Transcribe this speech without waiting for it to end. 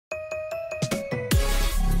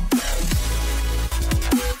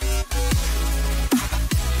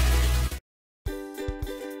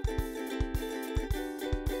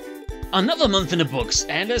Another month in the books,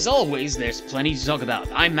 and as always, there's plenty to talk about.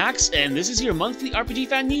 I'm Max, and this is your monthly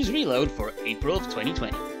RPGFan News Reload for April of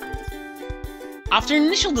 2020. After an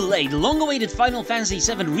initial delay, the long-awaited Final Fantasy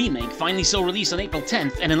VII Remake finally saw release on April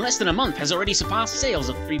 10th, and in less than a month has already surpassed sales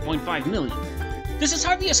of 3.5 million. This is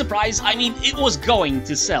hardly a surprise. I mean, it was going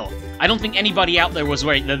to sell. I don't think anybody out there was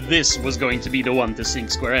worried that this was going to be the one to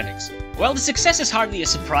sink Square Enix. While the success is hardly a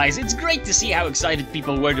surprise, it's great to see how excited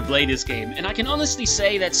people were to play this game, and I can honestly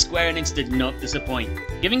say that Square Enix did not disappoint,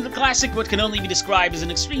 giving the classic what can only be described as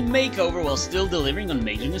an extreme makeover while still delivering on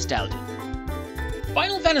major nostalgia.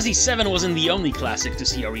 Final Fantasy VII wasn't the only classic to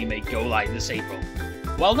see a remake go live this April.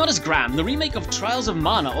 While not as grand, the remake of Trials of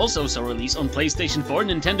Mana also saw release on PlayStation 4,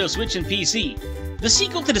 Nintendo Switch and PC. The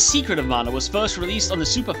sequel to The Secret of Mana was first released on the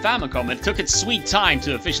Super Famicom and took its sweet time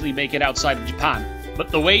to officially make it outside of Japan, but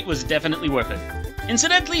the wait was definitely worth it.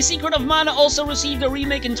 Incidentally, Secret of Mana also received a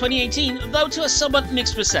remake in 2018, though to a somewhat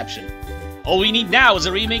mixed reception. All we need now is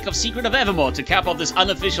a remake of Secret of Evermore to cap off this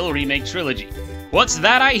unofficial remake trilogy. What's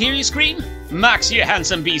that I hear you scream? Max, you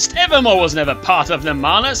handsome beast, Evermore was never part of the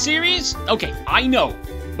Mana series? Okay, I know,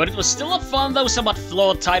 but it was still a fun though somewhat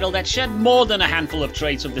flawed title that shared more than a handful of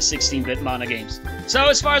traits of the 16-bit Mana games. So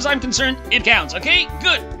as far as I'm concerned, it counts, okay?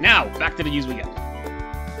 Good! Now, back to the news we got.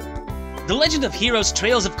 The Legend of Heroes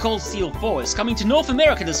Trails of Cold Steel 4 is coming to North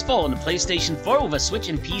America this fall on the PlayStation 4 with a Switch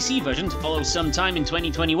and PC version to follow sometime in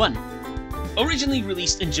 2021. Originally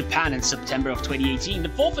released in Japan in September of 2018, the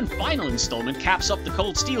fourth and final installment caps off the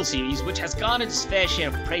Cold Steel series, which has garnered its fair share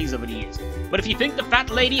of praise over the years. But if you think the fat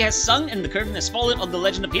lady has sung and the curtain has fallen on The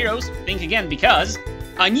Legend of Heroes, think again, because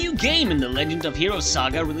a new game in the Legend of Heroes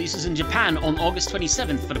saga releases in Japan on August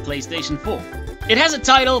 27th for the PlayStation 4. It has a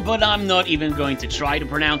title, but I'm not even going to try to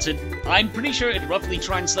pronounce it. I'm pretty sure it roughly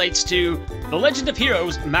translates to The Legend of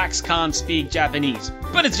Heroes, Max can't speak Japanese,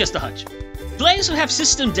 but it's just a hunch. Players who have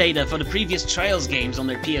system data for the previous Trails games on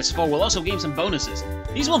their PS4 will also gain some bonuses.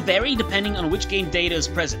 These will vary depending on which game data is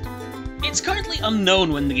present. It's currently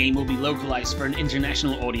unknown when the game will be localized for an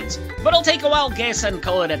international audience, but I'll take a wild guess and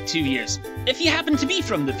call it at 2 years. If you happen to be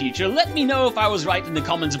from the future, let me know if I was right in the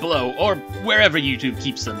comments below, or wherever YouTube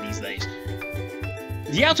keeps them these days.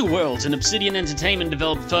 The Outer Worlds, an Obsidian Entertainment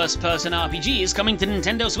developed first-person RPG, is coming to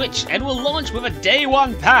Nintendo Switch and will launch with a Day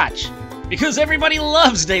 1 patch. Because everybody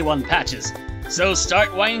loves Day 1 patches. So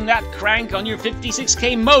start winding that crank on your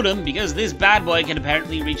 56K modem, because this bad boy can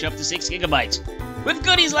apparently reach up to 6 GB. With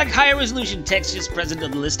goodies like higher resolution textures present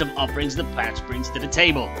on the list of offerings the patch brings to the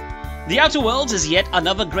table. The Outer Worlds is yet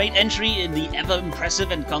another great entry in the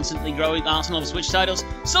ever-impressive and constantly growing arsenal of Switch titles,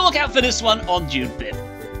 so look out for this one on June 5th.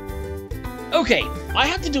 Okay, I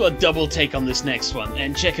had to do a double take on this next one,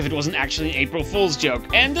 and check if it was an actually April Fool's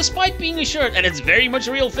joke, and despite being assured that it's very much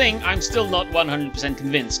a real thing, I'm still not 100%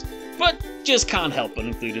 convinced. But just can't help but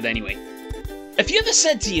include it anyway. If you ever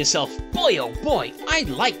said to yourself, boy oh boy, I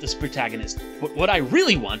like this protagonist, but what I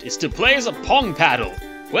really want is to play as a Pong paddle.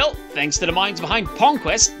 Well, thanks to the minds behind PONG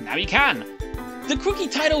Quest, now you can. The quirky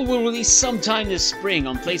title will release sometime this spring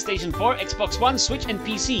on PlayStation 4, Xbox One, Switch and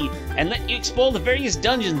PC, and let you explore the various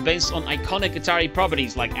dungeons based on iconic Atari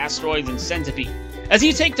properties like Asteroids and Centipede, as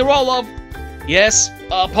you take the role of, yes,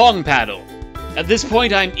 a Pong paddle. At this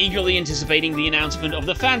point, I'm eagerly anticipating the announcement of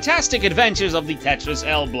the fantastic adventures of the Tetris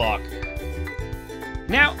L block.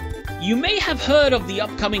 Now, you may have heard of the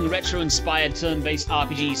upcoming retro-inspired turn-based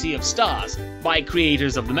RPG Sea of Stars by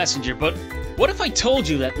creators of The Messenger, but what if I told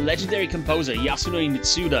you that legendary composer Yasunori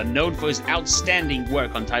Mitsuda, known for his outstanding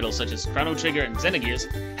work on titles such as Chrono Trigger and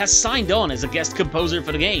Xenogears, has signed on as a guest composer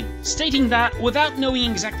for the game, stating that, without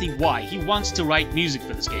knowing exactly why, he wants to write music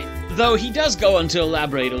for this game. Though he does go on to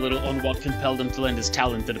elaborate a little on what compelled him to lend his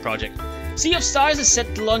talent to the project. Sea of Stars is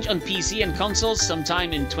set to launch on PC and consoles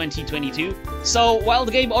sometime in 2022, so while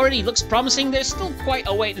the game already looks promising, there's still quite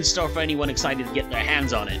a wait in store for anyone excited to get their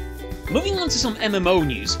hands on it. Moving on to some MMO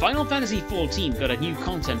news, Final Fantasy XIV got a new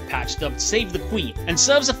content patch dubbed Save the Queen, and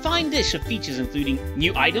serves a fine dish of features including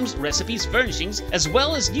new items, recipes, furnishings, as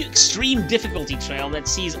well as new extreme difficulty trail that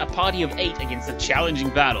sees a party of 8 against a challenging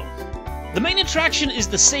battle. The main attraction is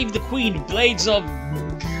the Save the Queen Blades of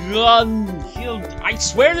I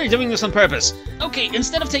swear they're doing this on purpose. Okay,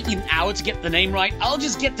 instead of taking an hour to get the name right, I'll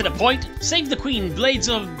just get to the point. Save the Queen Blades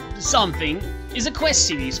of something is a quest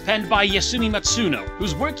series penned by Yasumi Matsuno,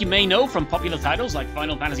 whose work you may know from popular titles like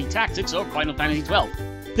Final Fantasy Tactics or Final Fantasy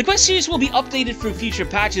XII. The quest series will be updated through future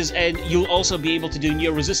patches, and you'll also be able to do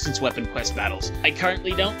new resistance weapon quest battles. I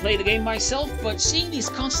currently don't play the game myself, but seeing these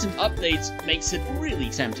constant updates makes it really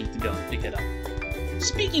tempting to go and pick it up.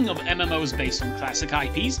 Speaking of MMOs based on classic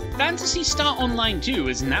IPs, Phantasy Star Online 2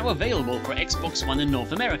 is now available for Xbox One in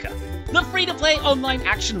North America. The free-to-play online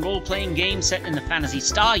action role-playing game set in the Phantasy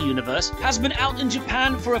Star universe has been out in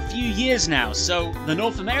Japan for a few years now, so the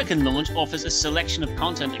North American launch offers a selection of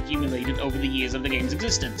content accumulated over the years of the game's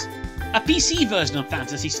existence. A PC version of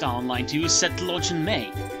Phantasy Star Online 2 is set to launch in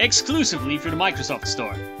May, exclusively through the Microsoft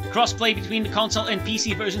Store. Crossplay between the console and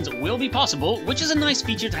PC versions will be possible, which is a nice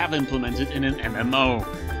feature to have implemented in an MMO.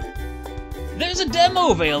 There's a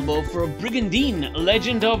demo available for Brigandine,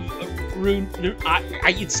 Legend of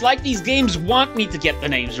it's like these games want me to get the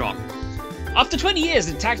names wrong. After 20 years,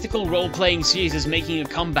 the tactical role-playing series is making a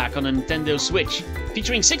comeback on a Nintendo Switch,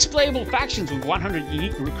 featuring 6 playable factions with 100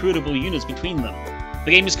 unique recruitable units between them.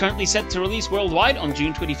 The game is currently set to release worldwide on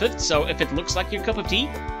June 25th, so if it looks like your cup of tea,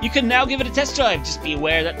 you can now give it a test drive. Just be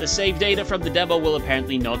aware that the save data from the demo will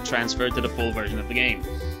apparently not transfer to the full version of the game.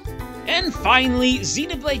 And finally,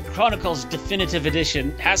 Xenoblade Chronicles Definitive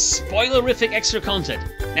Edition has spoilerific extra content.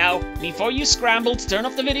 Now, before you scramble to turn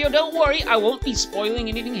off the video, don't worry, I won't be spoiling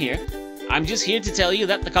anything here. I'm just here to tell you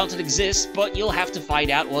that the content exists, but you'll have to find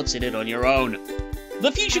out what's in it on your own.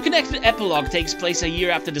 The future-connected Epilogue takes place a year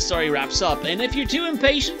after the story wraps up, and if you're too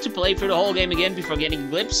impatient to play through the whole game again before getting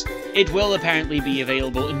blips, it will apparently be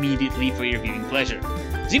available immediately for your viewing pleasure.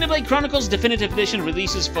 Xenoblade Chronicles Definitive Edition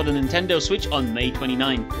releases for the Nintendo Switch on May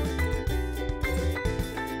 29.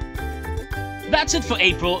 That's it for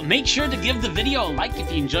April. Make sure to give the video a like if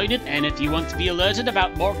you enjoyed it, and if you want to be alerted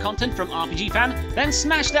about more content from RPGFan, then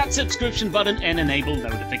smash that subscription button and enable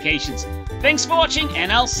notifications. Thanks for watching, and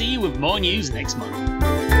I'll see you with more news next month.